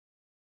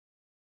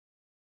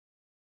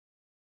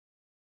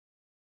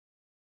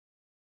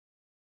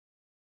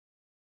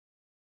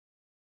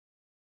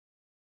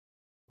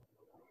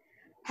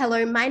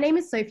Hello, my name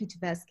is Sophie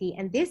Tversky,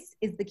 and this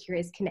is The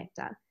Curious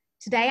Connector.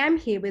 Today I'm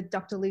here with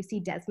Dr. Lucy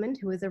Desmond,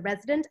 who is a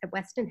resident at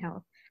Western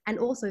Health and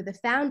also the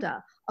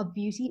founder of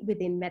Beauty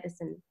Within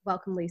Medicine.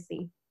 Welcome,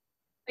 Lucy.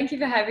 Thank you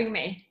for having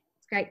me.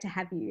 It's great to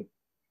have you.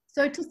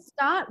 So to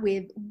start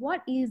with,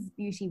 what is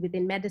Beauty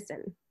Within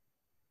Medicine?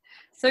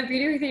 So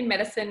Beauty Within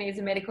Medicine is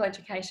a medical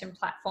education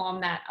platform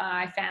that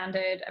I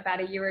founded about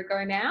a year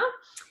ago now.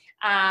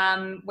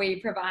 We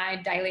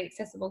provide daily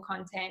accessible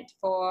content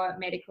for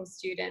medical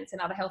students and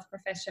other health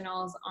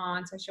professionals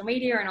on social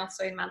media, and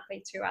also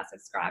monthly to our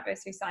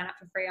subscribers who sign up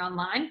for free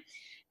online.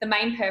 The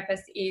main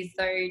purpose is,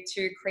 though,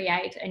 to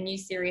create a new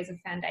series of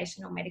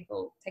foundational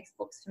medical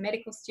textbooks for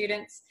medical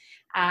students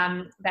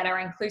that are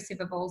inclusive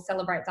of all,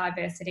 celebrate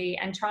diversity,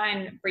 and try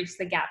and bridge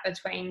the gap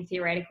between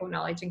theoretical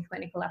knowledge and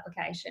clinical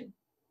application.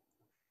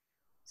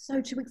 So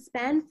to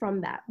expand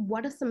from that,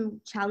 what are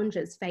some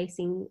challenges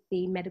facing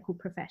the medical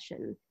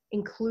profession,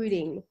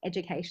 including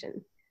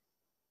education?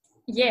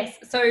 Yes,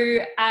 so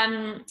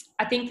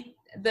I think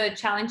the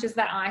challenges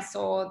that I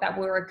saw that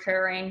were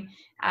occurring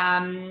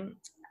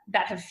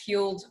that have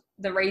fueled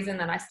the reason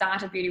that I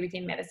started Beauty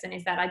Within Medicine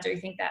is that I do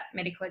think that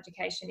medical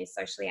education is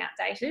socially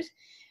outdated.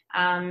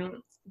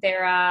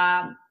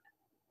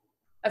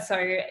 So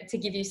to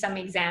give you some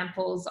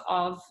examples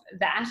of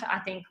that, I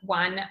think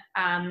one,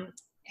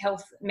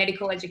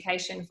 medical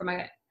education from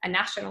a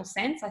national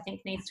sense, I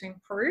think needs to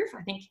improve.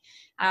 I think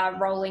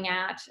rolling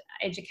out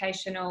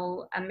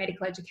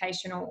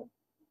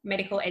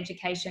medical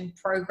education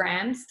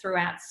programs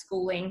throughout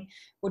schooling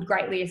would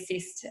greatly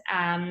assist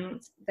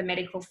the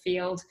medical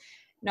field.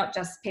 Not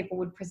just people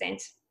would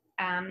present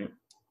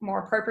more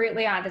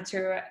appropriately either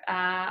to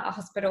a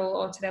hospital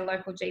or to their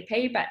local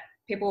GP, but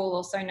people will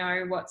also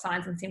know what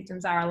signs and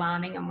symptoms are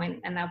alarming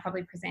and they'll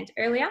probably present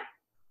earlier.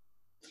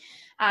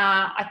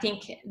 I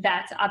think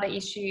that other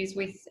issues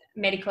with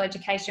medical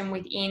education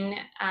within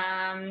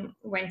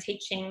when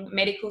teaching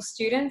medical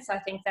students, I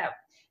think that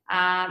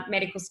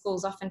medical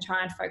schools often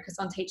try and focus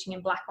on teaching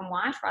in black and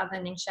white rather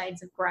than in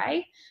shades of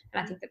grey,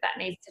 and I think that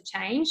needs to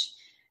change.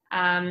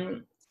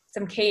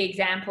 Some key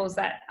examples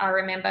that I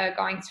remember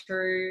going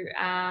through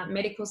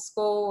medical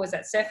school was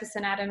that surface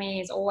anatomy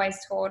is always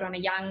taught on a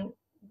young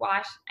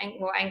white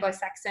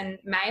Anglo-Saxon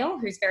male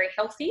who's very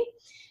healthy.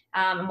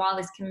 And while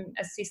this can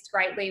assist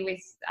greatly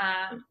with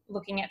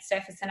looking at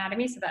surface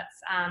anatomy, so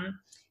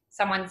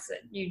that's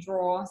you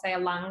draw, say, a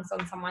lungs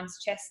on someone's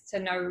chest to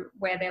know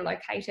where they're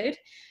located.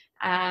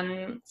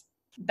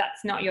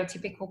 That's not your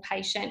typical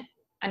patient.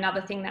 Another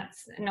thing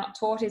that's not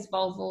taught is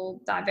vulval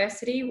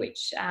diversity,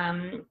 which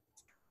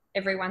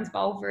everyone's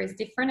vulva is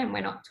different, and we're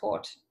not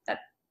taught that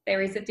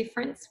there is a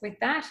difference with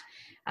that.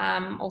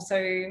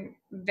 Also,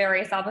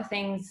 various other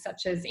things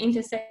such as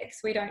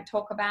intersex we don't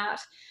talk about.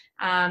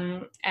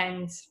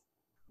 And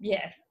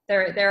yeah,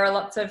 there are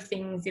lots of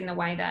things in the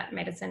way that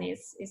medicine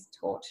is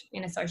taught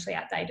in a socially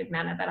outdated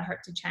manner that I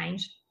hope to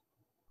change.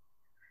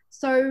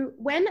 So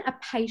when a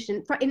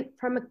patient,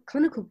 from a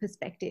clinical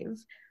perspective,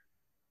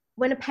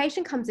 when a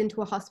patient comes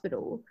into a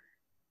hospital,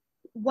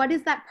 what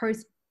is that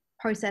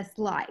process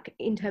like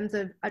in terms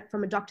of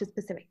from a doctor's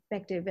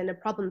perspective and a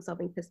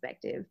problem-solving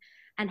perspective,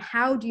 and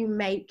how do you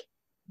make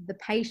the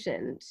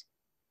patient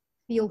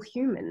feel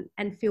human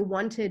and feel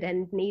wanted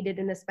and needed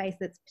in a space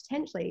that's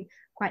potentially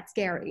quite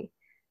scary?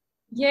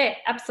 Yeah,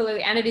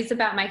 absolutely. And it is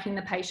about making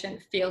the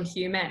patient feel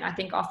human. I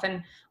think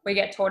often we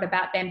get taught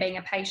about them being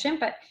a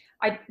patient, but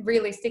I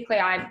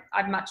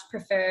much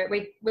prefer,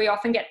 we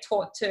often get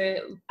taught to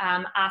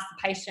ask the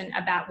patient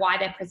about why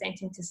they're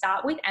presenting to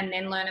start with, and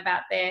then learn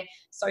about their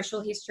social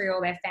history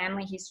or their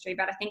family history.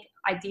 But I think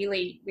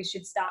ideally we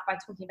should start by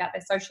talking about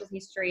their social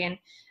history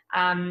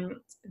and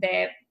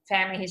their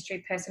family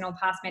history, personal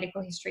past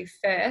medical history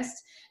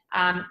first,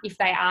 if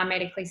they are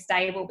medically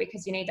stable,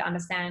 because you need to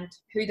understand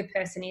who the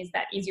person is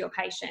that is your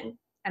patient,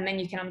 and then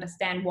you can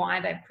understand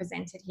why they've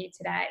presented here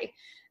today.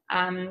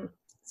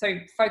 So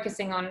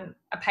focusing on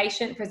a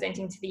patient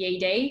presenting to the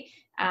ED,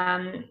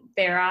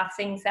 there are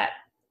things that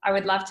I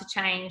would love to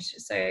change.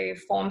 So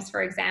forms,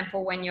 for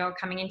example, when you're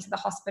coming into the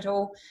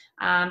hospital,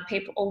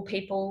 all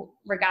people,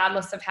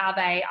 regardless of how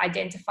they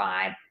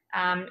identify,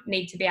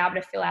 need to be able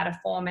to fill out a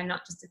form and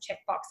not just a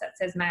checkbox that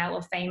says male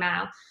or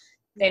female.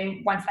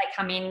 Then once they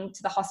come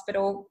into the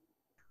hospital,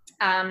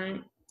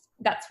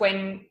 that's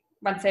when,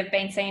 once they've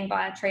been seen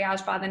by a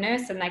triage by the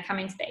nurse and they come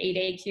into the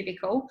ED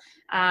cubicle,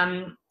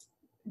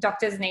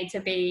 doctors need to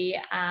be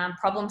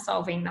problem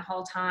solving the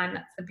whole time.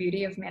 That's the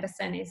beauty of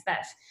medicine, is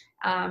that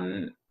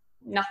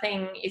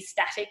nothing is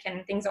static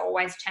and things are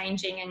always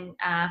changing,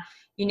 and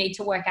you need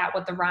to work out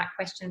what the right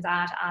questions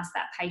are to ask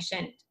that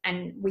patient,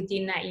 and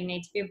within that you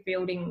need to be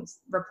building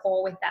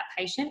rapport with that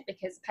patient,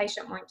 because the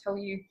patient won't tell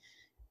you,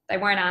 they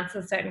won't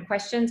answer certain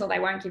questions or they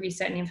won't give you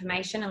certain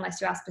information unless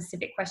you ask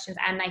specific questions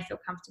and they feel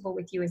comfortable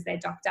with you as their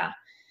doctor.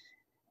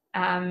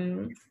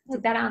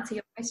 Did that answer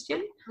your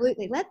question?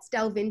 Absolutely. Let's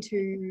delve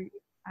into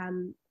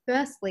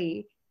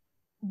firstly,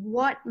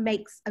 what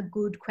makes a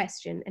good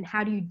question and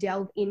how do you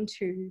delve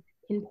into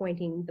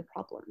pinpointing the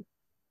problem?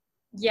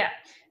 Yeah.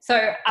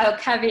 So I'll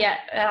caveat,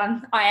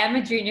 I am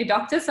a junior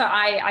doctor, so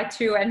I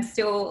too am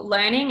still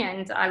learning,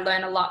 and I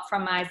learn a lot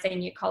from my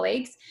senior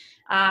colleagues.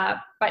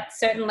 But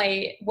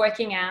certainly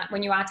working out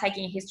when you are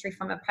taking a history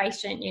from a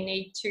patient, you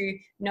need to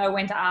know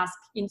when to ask.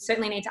 You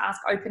certainly need to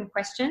ask open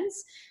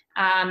questions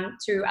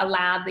to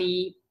allow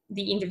the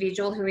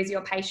individual who is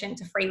your patient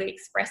to freely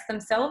express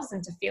themselves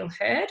and to feel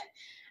heard.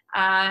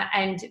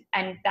 And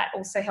that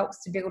also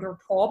helps to build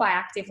rapport by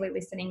actively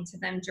listening to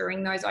them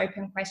during those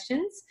open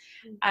questions.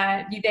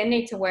 You then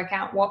need to work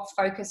out what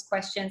focus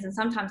questions and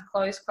sometimes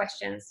closed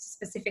questions to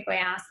specifically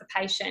ask the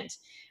patient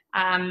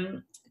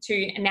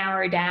to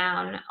narrow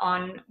down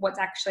on what's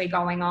actually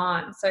going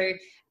on. So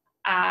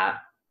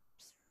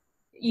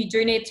you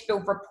do need to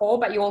build rapport,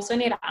 but you also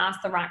need to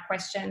ask the right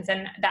questions,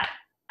 and that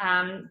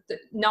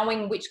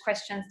knowing which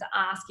questions to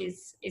ask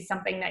is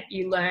something that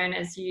you learn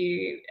as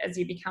you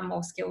become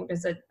more skilled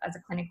as a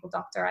clinical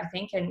doctor, I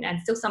think, and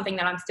still something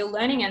that I'm still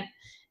learning,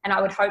 and I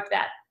would hope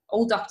that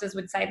all doctors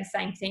would say the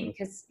same thing,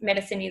 because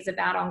medicine is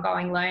about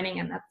ongoing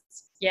learning, and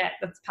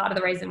that's part of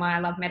the reason why I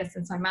love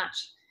medicine so much.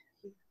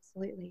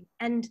 Absolutely.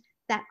 And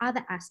that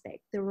other aspect,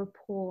 the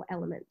rapport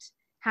element,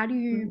 how do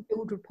you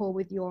build rapport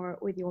with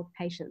your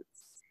patients?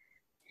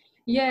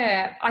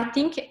 Yeah, I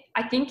think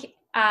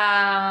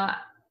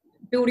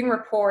building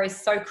rapport is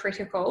so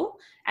critical,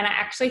 and I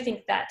actually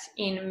think that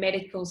in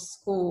medical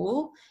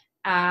school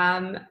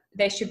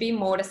there should be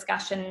more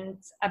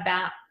discussions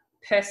about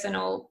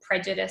personal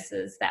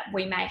prejudices that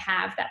we may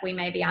have, that we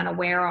may be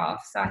unaware of.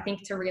 So I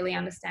think to really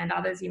understand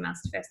others, you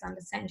must first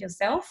understand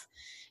yourself.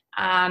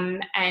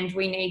 And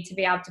we need to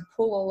be able to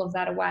pull all of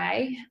that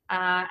away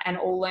and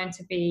all learn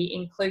to be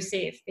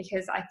inclusive,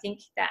 because I think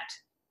that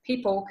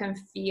people can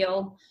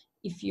feel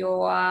if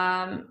you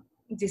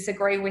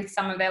disagree with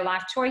some of their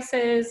life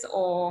choices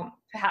or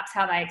perhaps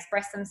how they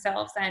express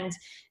themselves, and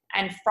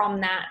from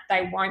that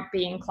they won't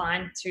be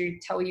inclined to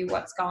tell you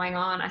what's going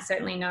on. I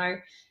certainly know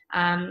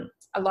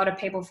a lot of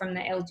people from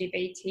the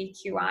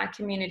LGBTQI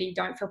community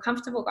don't feel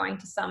comfortable going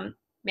to some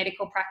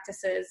medical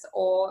practices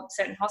or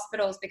certain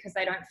hospitals because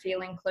they don't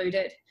feel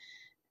included.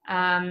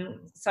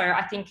 So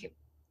I think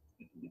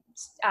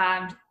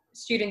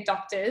student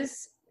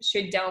doctors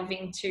should delve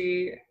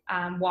into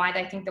why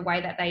they think the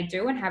way that they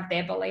do and have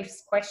their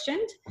beliefs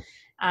questioned,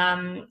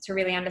 to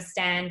really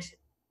understand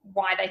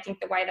why they think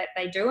the way that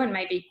they do, and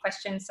maybe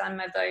question some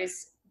of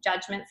those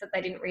judgments that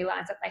they didn't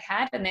realize that they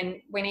had. And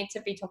then we need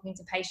to be talking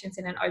to patients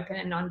in an open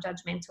and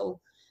non-judgmental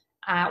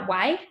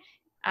way,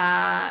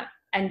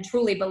 and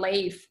truly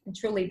believe and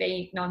truly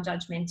be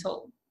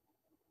non-judgmental.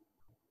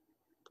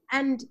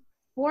 And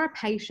for a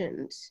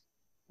patient,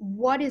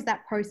 what is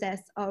that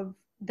process of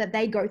that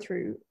they go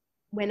through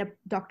when a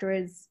doctor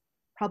is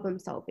problem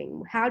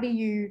solving? How do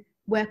you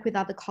work with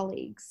other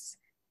colleagues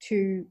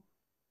to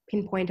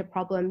pinpoint a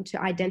problem,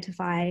 to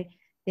identify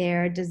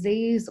their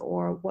disease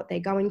or what they're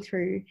going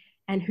through,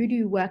 and who do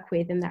you work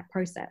with in that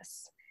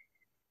process?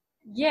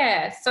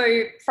 Yeah,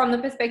 so from the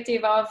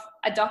perspective of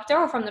a doctor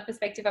or from the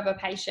perspective of a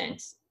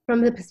patient?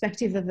 From the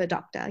perspective of a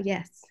doctor,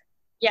 yes.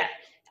 Yeah.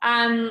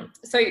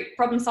 So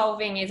problem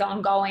solving is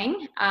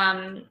ongoing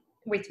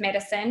with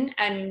medicine,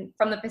 and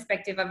from the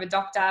perspective of a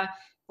doctor,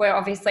 we're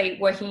obviously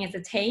working as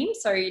a team.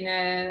 So in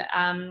a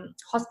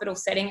hospital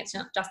setting, it's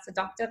not just a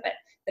doctor, but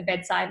the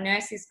bedside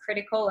nurse is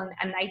critical,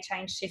 and they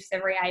change shifts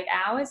every 8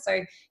 hours.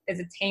 So there's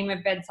a team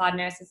of bedside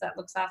nurses that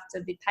looks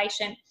after the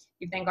patient.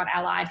 You've then got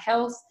allied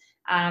health.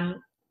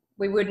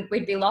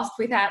 We'd be lost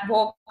without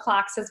ward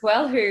clerks as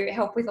well, who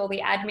help with all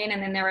the admin.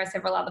 And then there are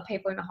several other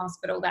people in the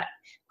hospital that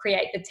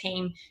create the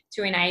team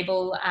to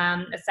enable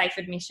a safe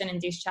admission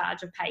and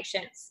discharge of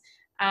patients.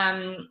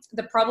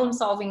 The problem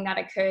solving that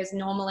occurs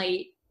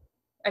normally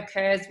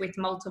occurs with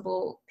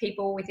multiple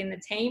people within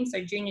the team,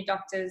 so junior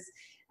doctors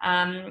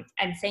and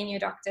senior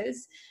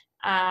doctors,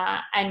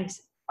 and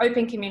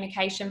open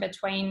communication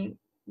between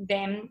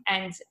them,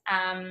 and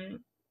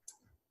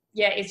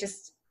is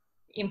just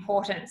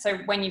important. So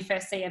when you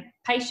first see a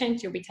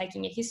patient, you'll be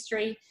taking a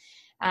history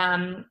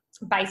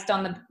based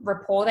on the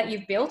rapport that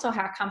you've built or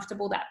how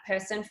comfortable that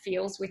person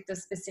feels with the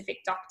specific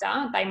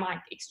doctor. They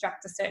might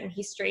extract a certain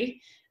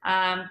history,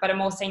 but a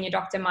more senior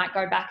doctor might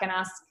go back and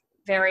ask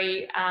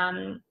very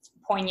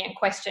poignant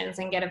questions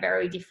and get a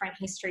very different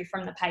history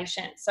from the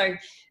patient. So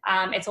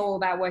it's all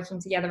about working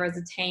together as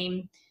a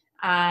team,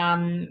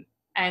 and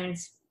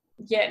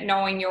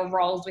knowing your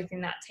roles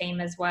within that team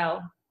as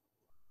well.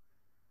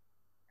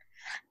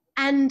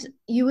 And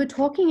you were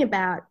talking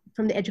about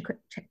from the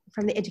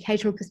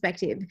educational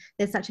perspective,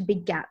 there's such a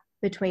big gap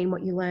between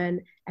what you learn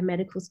at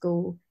medical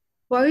school,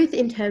 both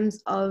in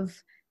terms of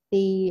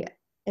the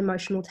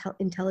emotional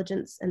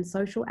intelligence and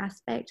social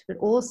aspect, but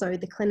also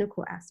the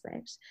clinical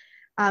aspect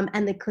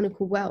and the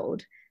clinical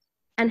world.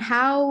 And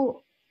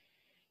how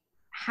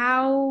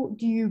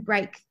do you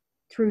break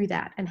through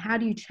that, and how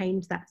do you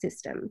change that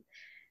system,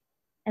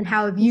 and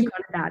how have you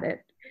gone about it?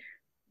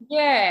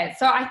 Yeah,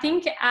 so I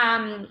think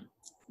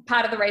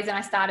part of the reason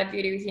I started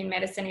Beauty Within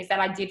Medicine is that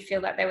I did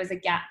feel that there was a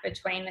gap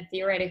between the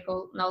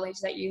theoretical knowledge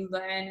that you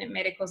learn in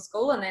medical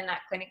school and then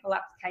that clinical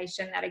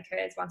application that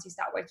occurs once you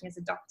start working as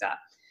a doctor.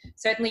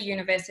 Certainly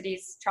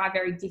universities try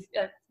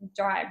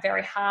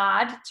very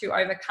hard to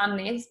overcome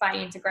this by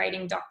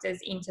integrating doctors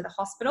into the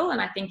hospital,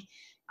 and I think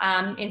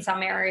in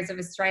some areas of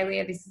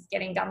Australia this is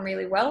getting done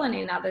really well, and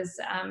in others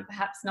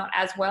perhaps not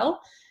as well.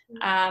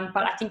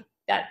 But I think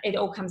that it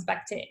all comes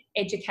back to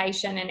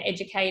education and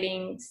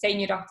educating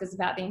senior doctors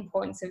about the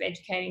importance of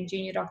educating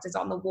junior doctors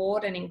on the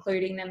ward and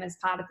including them as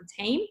part of the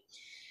team.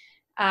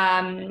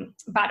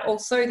 But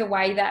also the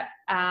way that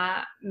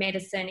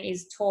medicine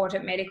is taught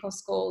at medical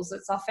schools,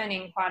 it's often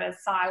in quite a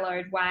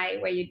siloed way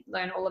where you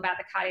learn all about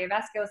the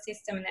cardiovascular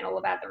system and then all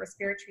about the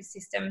respiratory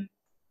system.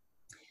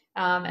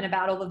 And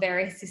about all the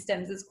various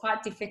systems. It's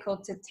quite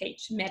difficult to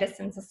teach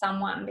medicine to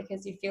someone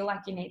because you feel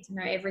like you need to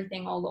know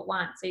everything all at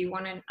once. So you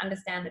want to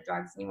understand the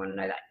drugs and you want to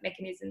know that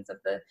mechanisms of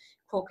the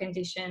core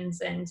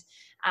conditions, and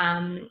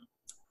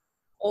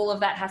all of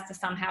that has to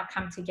somehow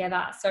come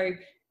together. So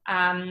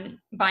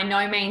by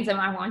no means am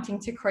I wanting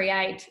to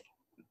create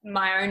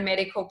my own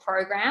medical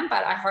program,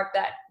 but I hope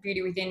that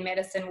Beauty Within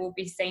Medicine will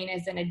be seen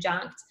as an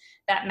adjunct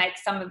that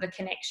makes some of the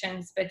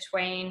connections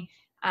between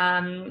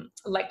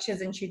lectures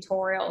and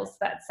tutorials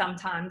that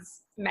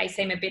sometimes may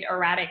seem a bit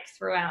erratic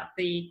throughout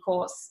the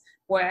course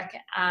work,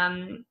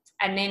 and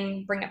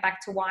then bring it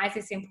back to why is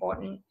this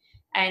important,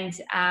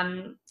 and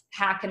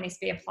how can this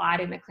be applied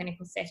in the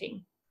clinical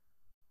setting.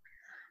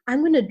 I'm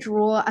going to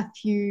draw a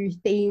few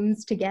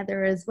themes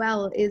together as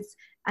well. Is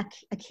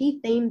a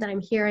key theme that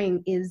I'm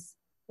hearing is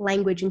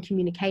language and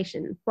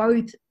communication,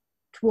 both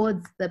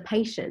towards the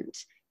patient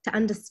to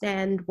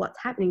understand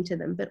what's happening to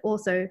them, but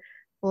also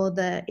for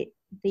the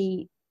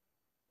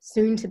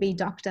soon-to-be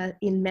doctor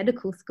in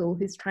medical school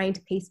who's trying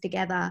to piece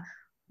together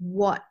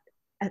what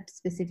a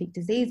specific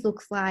disease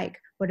looks like,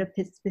 what a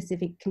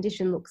specific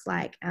condition looks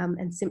like,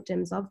 and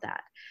symptoms of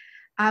that.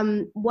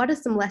 What are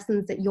some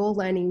lessons that you're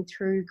learning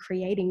through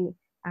creating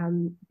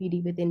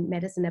Beauty Within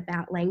Medicine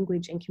about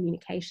language and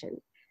communication?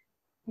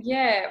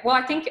 Yeah, well,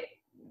 I think,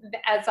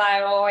 as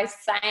I'm always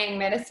saying,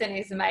 medicine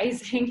is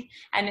amazing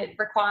and it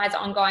requires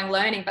ongoing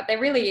learning, but there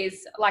really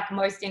is, like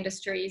most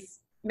industries,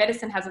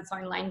 medicine has its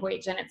own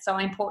language, and it's so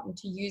important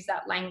to use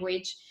that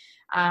language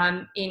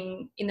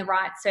in the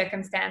right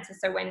circumstances.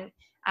 So when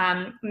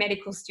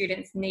medical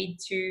students need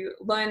to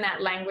learn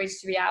that language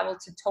to be able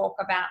to talk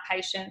about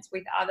patients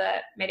with other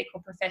medical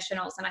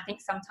professionals, and I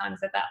think sometimes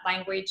that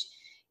language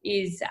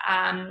is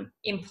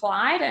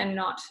implied and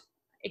not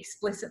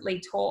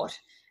explicitly taught,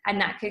 and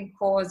that can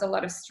cause a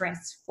lot of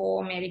stress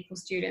for medical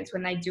students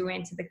when they do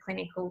enter the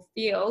clinical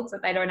field,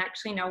 that they don't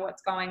actually know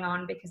what's going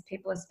on because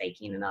people are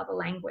speaking another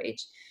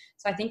language.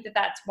 So I think that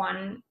that's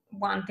one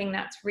thing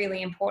that's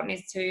really important,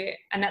 is to,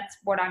 and that's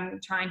what I'm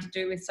trying to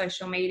do with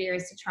social media,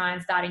 is to try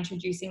and start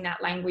introducing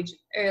that language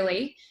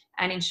early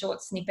and in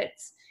short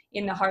snippets,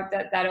 in the hope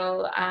that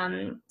that'll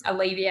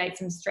alleviate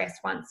some stress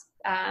once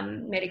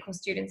medical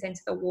students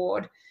enter the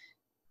ward.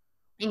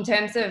 In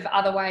terms of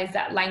other ways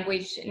that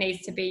language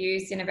needs to be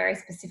used in a very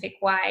specific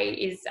way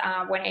is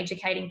when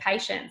educating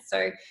patients.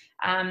 So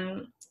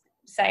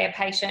say a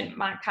patient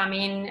might come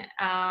in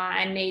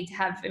and need to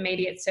have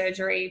immediate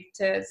surgery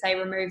to, say,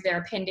 remove their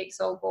appendix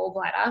or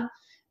gallbladder.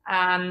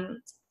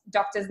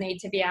 Doctors need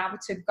to be able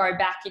to go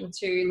back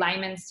into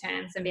layman's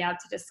terms and be able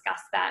to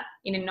discuss that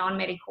in a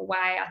non-medical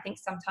way. I think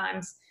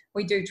sometimes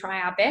we do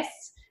try our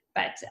best,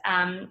 but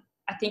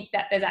I think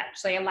that there's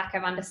actually a lack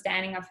of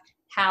understanding of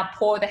how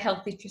poor the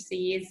health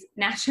literacy is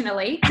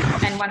nationally.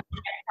 And once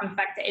it comes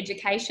back to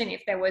education,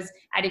 if there was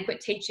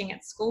adequate teaching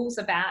at schools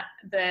about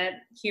the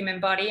human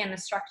body and the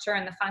structure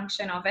and the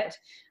function of it,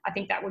 I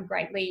think that would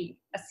greatly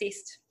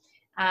assist.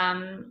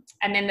 And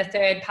then the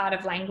third part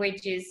of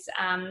language is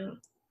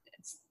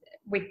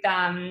with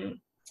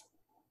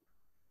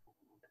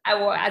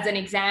or as an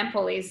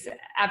example, is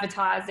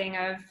advertising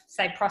of,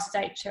 say,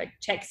 prostate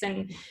checks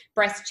and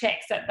breast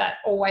checks that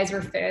always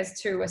refers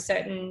to a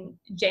certain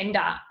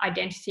gender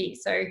identity.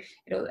 So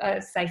it'll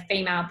say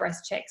female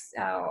breast checks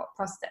or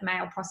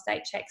male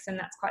prostate checks, and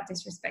that's quite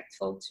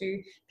disrespectful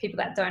to people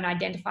that don't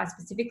identify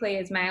specifically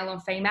as male or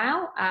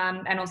female,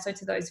 and also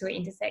to those who are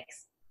intersex.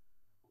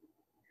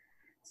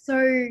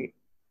 So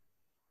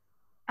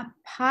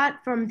apart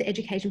from the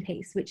education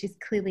piece, which is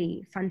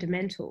clearly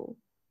fundamental,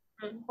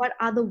 what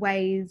other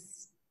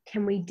ways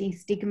can we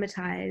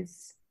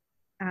destigmatize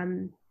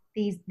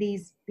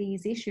these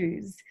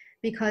issues?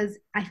 Because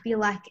I feel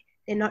like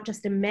they're not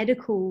just a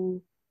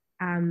medical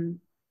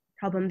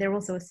problem; they're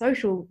also a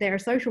social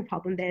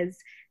problem.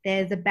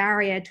 There's a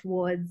barrier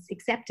towards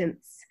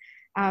acceptance.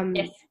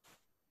 Yes.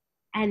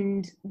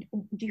 And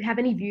do you have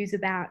any views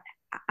about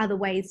other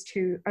ways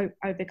to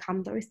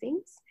overcome those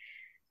things?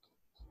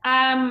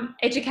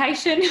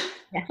 Education.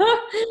 Yeah.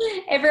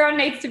 Everyone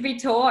needs to be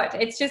taught.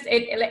 It's just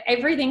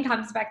everything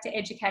comes back to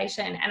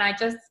education, and I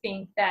just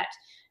think that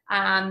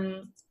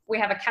we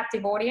have a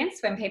captive audience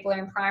when people are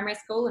in primary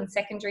school and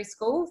secondary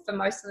school for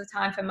most of the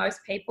time, for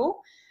most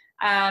people,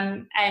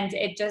 and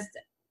it just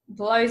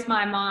blows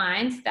my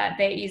mind that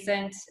there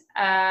isn't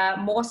a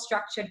more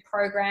structured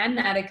program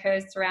that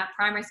occurs throughout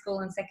primary school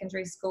and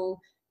secondary school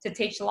to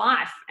teach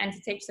life and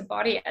to teach the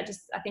body.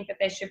 I think that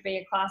there should be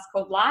a class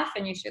called life,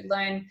 and you should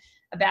learn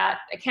about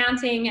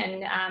accounting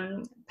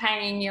and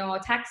paying your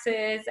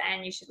taxes,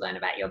 and you should learn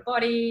about your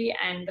body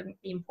and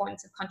the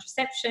importance of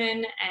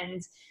contraception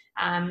and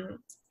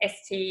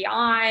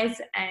STIs,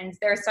 and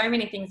there are so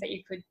many things that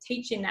you could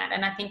teach in that.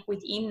 And I think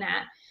within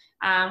that,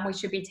 we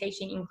should be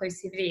teaching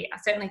inclusivity. I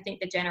certainly think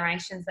the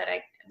generations that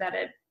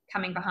are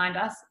coming behind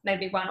us,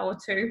 maybe one or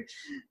two,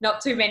 not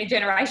too many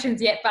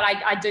generations yet, but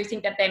I do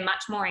think that they're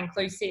much more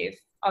inclusive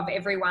of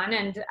everyone.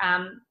 And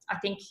I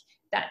think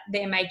that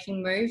they're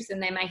making moves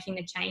and they're making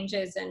the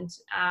changes, and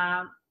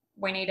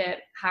we need to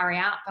hurry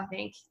up. I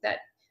think that,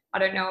 I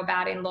don't know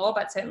about in law,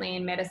 but certainly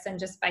in medicine,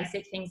 just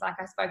basic things like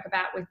I spoke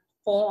about with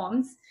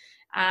forms,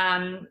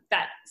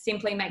 that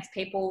simply makes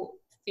people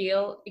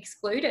feel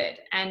excluded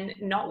and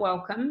not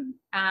welcome.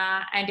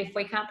 And if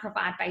we can't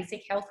provide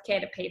basic healthcare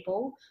to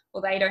people,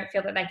 or they don't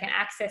feel that they can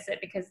access it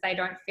because they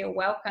don't feel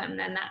welcome,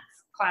 then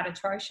that's quite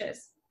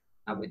atrocious,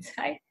 I would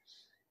say.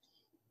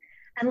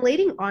 And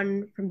leading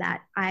on from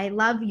that, I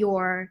love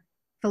your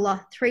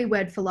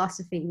 3-word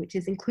philosophy, which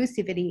is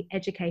inclusivity,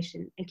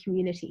 education, and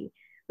community.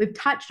 We've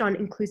touched on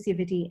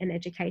inclusivity and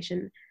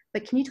education,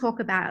 but can you talk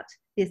about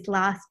this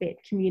last bit,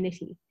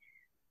 community?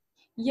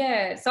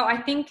 Yeah, so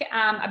I think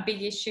a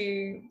big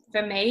issue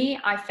for me,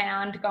 I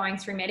found going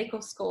through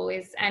medical school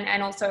is,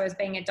 and also as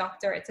being a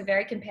doctor, it's a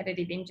very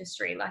competitive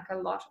industry, like a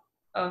lot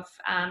of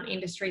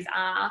industries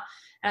are.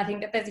 And I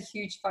think that there's a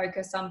huge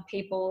focus on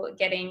people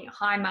getting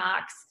high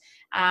marks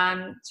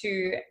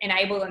to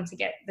enable them to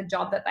get the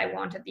job that they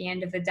want at the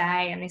end of the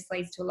day. And this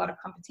leads to a lot of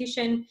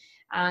competition.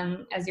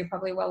 As you're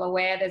probably well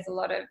aware,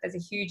 there's a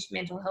huge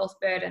mental health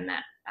burden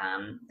that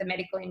the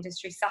medical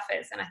industry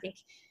suffers. And I think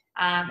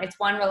it's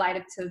one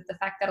related to the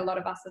fact that a lot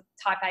of us are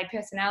type A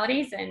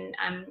personalities and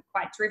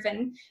quite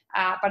driven,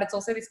 but it's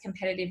also this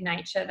competitive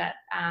nature that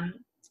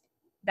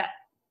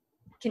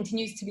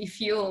continues to be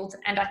fueled.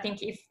 And I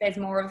think if there's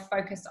more of a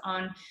focus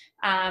on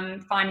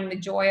finding the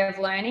joy of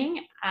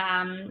learning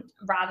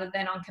rather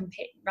than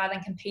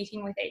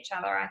competing with each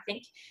other, I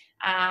think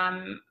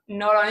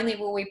not only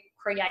will we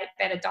create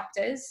better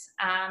doctors,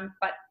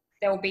 but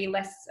there will be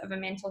less of a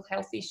mental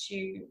health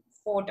issue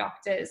for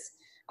doctors.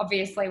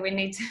 Obviously, we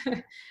need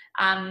to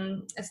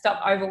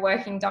stop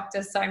overworking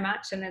doctors so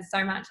much, and there's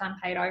so much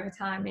unpaid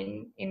overtime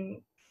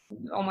in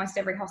almost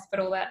every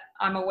hospital that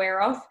I'm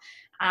aware of.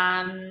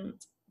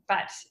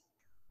 But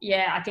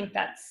yeah, I think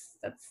that's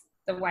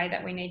the way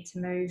that we need to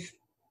move.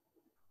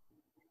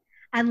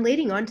 And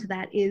leading on to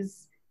that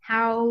is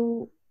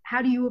how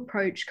do you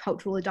approach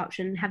cultural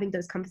adoption, having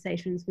those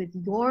conversations with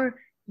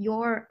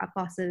your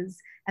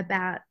bosses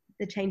about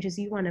the changes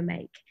you want to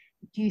make?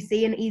 Do you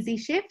see an easy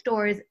shift,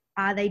 or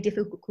are they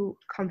difficult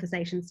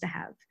conversations to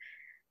have?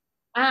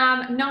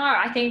 No,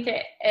 I think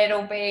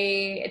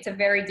it's a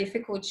very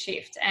difficult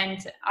shift, and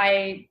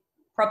I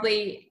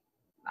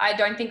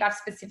don't think I've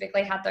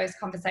specifically had those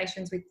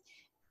conversations with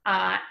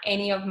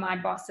any of my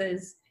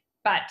bosses,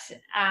 but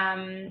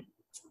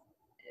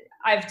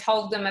I've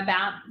told them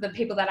about the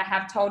people that I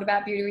have told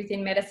about beauty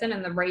within medicine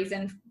and the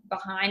reason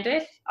behind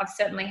it. I've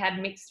certainly had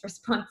mixed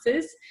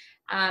responses.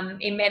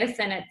 In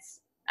medicine,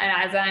 it's, and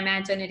as I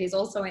imagine it is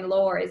also in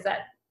law, is that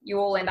you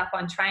all end up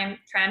on tram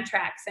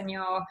tracks, and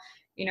you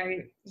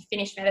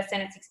finish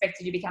medicine, it's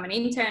expected you become an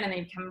intern and then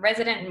you become a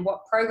resident, and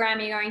what program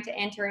are you going to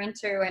enter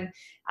into? And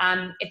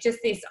it's just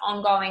this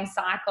ongoing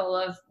cycle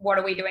of what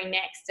are we doing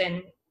next?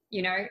 And,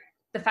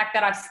 the fact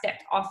that I've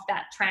stepped off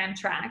that tram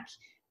track,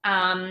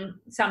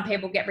 some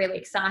people get really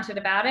excited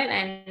about it,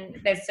 and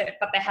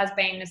but there has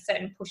been a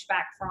certain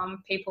pushback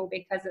from people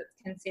because it's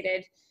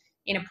considered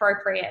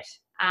inappropriate.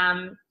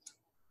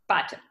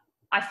 But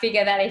I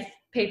figure that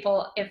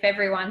if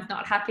everyone's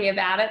not happy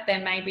about it,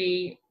 then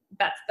maybe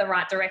that's the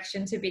right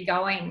direction to be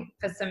going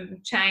for some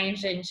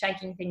change and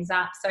shaking things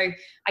up. So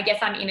I guess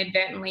I'm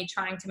inadvertently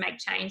trying to make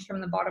change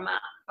from the bottom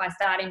up by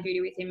starting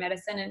beauty within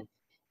medicine.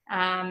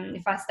 And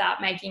if I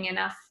start making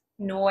enough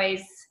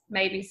noise,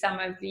 maybe some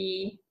of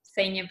the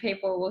senior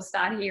people will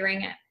start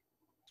hearing it.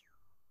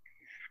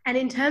 And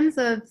in terms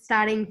of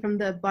starting from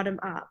the bottom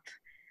up,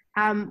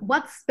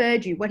 what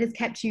spurred you? What has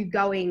kept you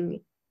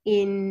going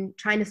in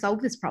trying to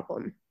solve this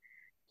problem?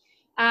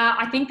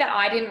 I think that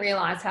I didn't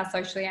realise how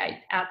socially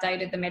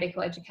outdated the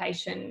medical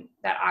education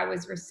that I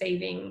was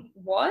receiving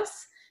was.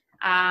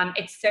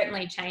 It's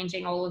certainly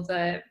changing. All of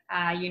the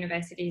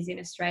universities in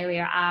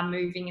Australia are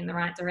moving in the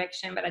right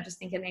direction, but I just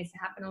think it needs to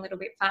happen a little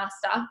bit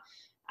faster.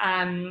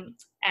 And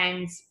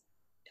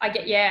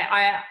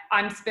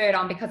I'm spurred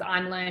on because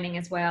I'm learning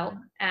as well.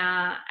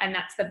 And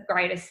that's the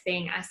greatest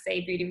thing. I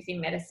see beauty within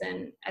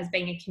medicine as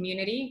being a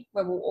community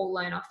where we'll all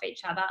learn off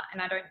each other.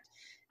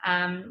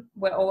 And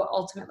we're all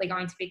ultimately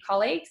going to be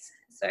colleagues.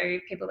 So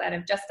people that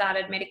have just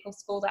started medical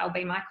school, they'll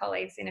be my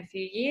colleagues in a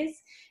few years.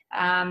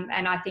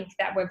 And I think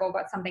that we've all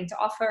got something to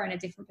offer and a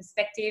different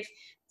perspective.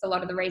 It's a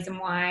lot of the reason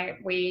why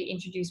we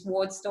introduce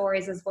ward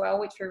stories as well,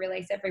 which we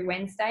release every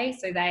Wednesday.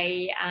 So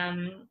they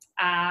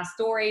are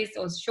stories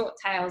or short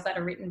tales that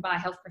are written by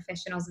health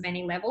professionals of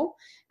any level.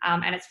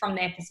 And it's from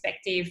their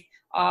perspective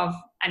of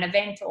an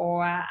event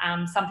or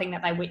something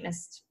that they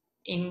witnessed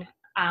in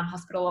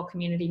hospital or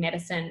community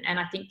medicine. And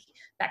I think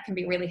that can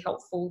be really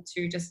helpful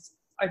to just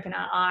open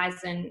our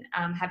eyes, and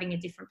having a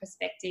different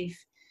perspective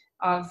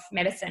of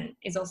medicine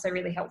is also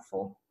really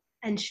helpful.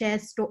 And share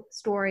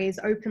stories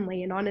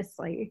openly and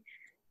honestly.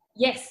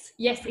 Yes,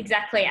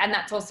 exactly. And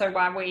that's also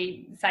why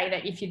we say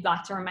that if you'd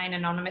like to remain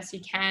anonymous, you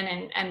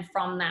can. And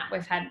from that,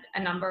 we've had a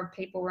number of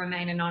people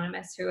remain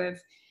anonymous who have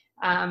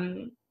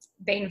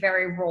been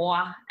very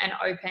raw and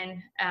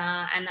open,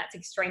 and that's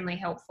extremely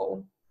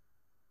helpful.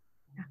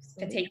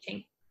 Absolutely. For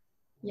teaching.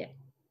 Yeah.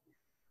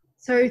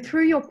 So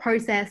through your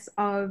process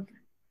of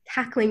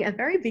tackling a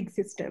very big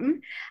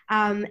system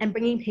and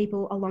bringing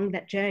people along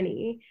that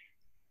journey,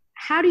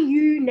 how do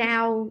you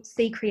now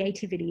see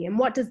creativity, and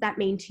what does that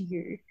mean to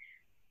you?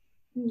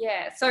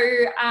 Yeah, so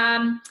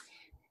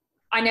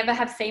I never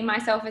have seen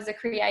myself as a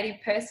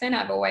creative person.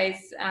 I've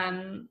always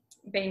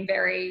been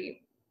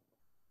very,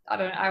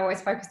 I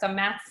always focused on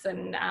maths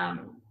and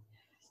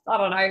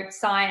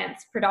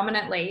science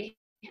predominantly.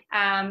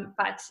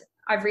 But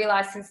I've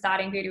realised since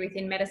starting Beauty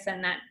Within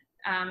Medicine that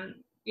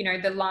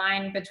the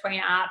line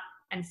between art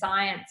and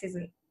science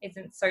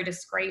isn't so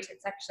discrete.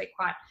 It's actually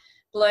quite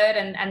blurred,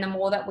 and the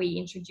more that we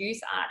introduce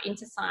art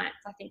into science,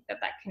 I think that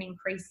can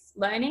increase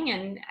learning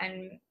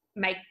and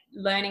make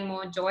learning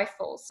more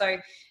joyful. So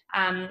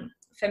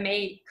for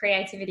me,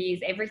 creativity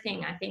is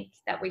everything. I think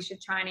that we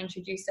should try and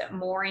introduce it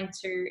more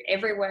into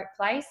every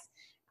workplace,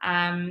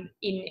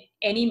 in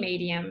any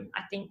medium.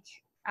 I think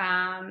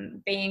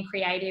being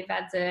creative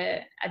adds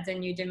a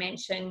new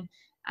dimension,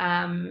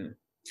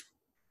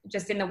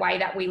 just in the way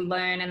that we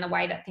learn and the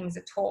way that things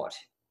are taught.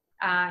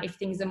 If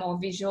things are more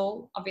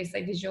visual,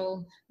 obviously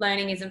visual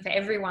learning isn't for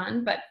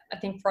everyone, but I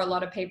think for a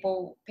lot of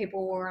people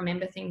will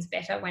remember things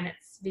better when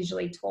it's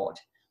visually taught.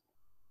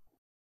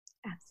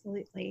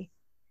 Absolutely.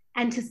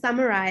 And to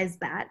summarize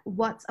that,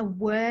 what's a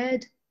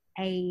word,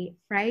 a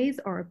phrase,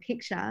 or a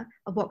picture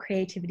of what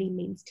creativity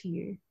means to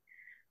you?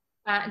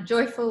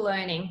 Joyful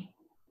learning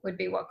would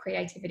be what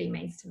creativity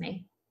means to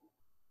me.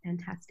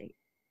 Fantastic.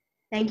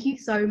 Thank you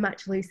so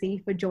much, Lucy,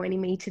 for joining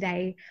me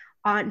today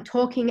on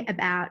talking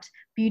about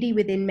beauty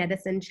within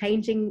medicine,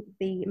 changing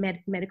the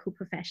medical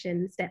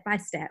profession step by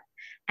step,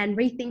 and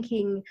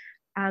rethinking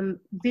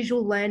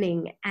visual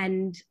learning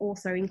and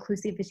also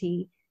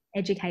inclusivity,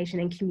 education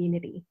and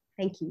community.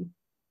 Thank you.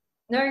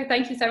 No,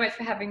 thank you so much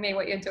for having me.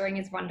 What you're doing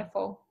is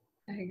wonderful.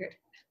 Very good.